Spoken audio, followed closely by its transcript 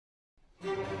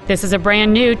This is a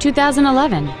brand new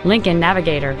 2011 Lincoln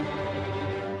Navigator.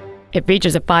 It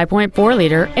features a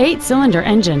 5.4-liter 8-cylinder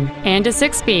engine and a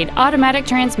 6-speed automatic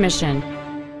transmission.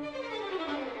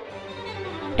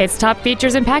 Its top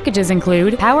features and packages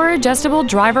include power-adjustable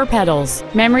driver pedals,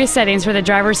 memory settings for the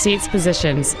driver's seat's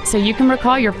positions, so you can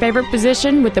recall your favorite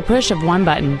position with the push of one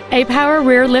button, a power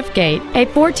rear liftgate, a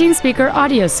 14-speaker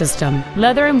audio system,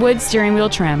 leather and wood steering wheel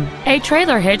trim, a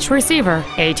trailer hitch receiver,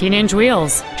 18-inch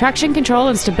wheels, traction control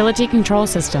and stability control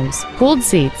systems, cooled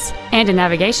seats, and a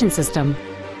navigation system.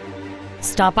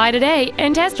 Stop by today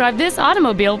and test drive this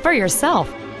automobile for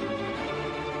yourself.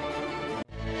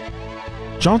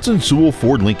 Johnson Sewell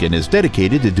Ford Lincoln is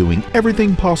dedicated to doing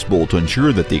everything possible to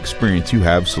ensure that the experience you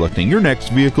have selecting your next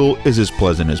vehicle is as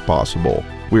pleasant as possible.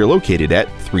 We are located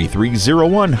at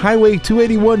 3301 Highway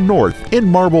 281 North in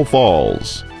Marble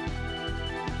Falls.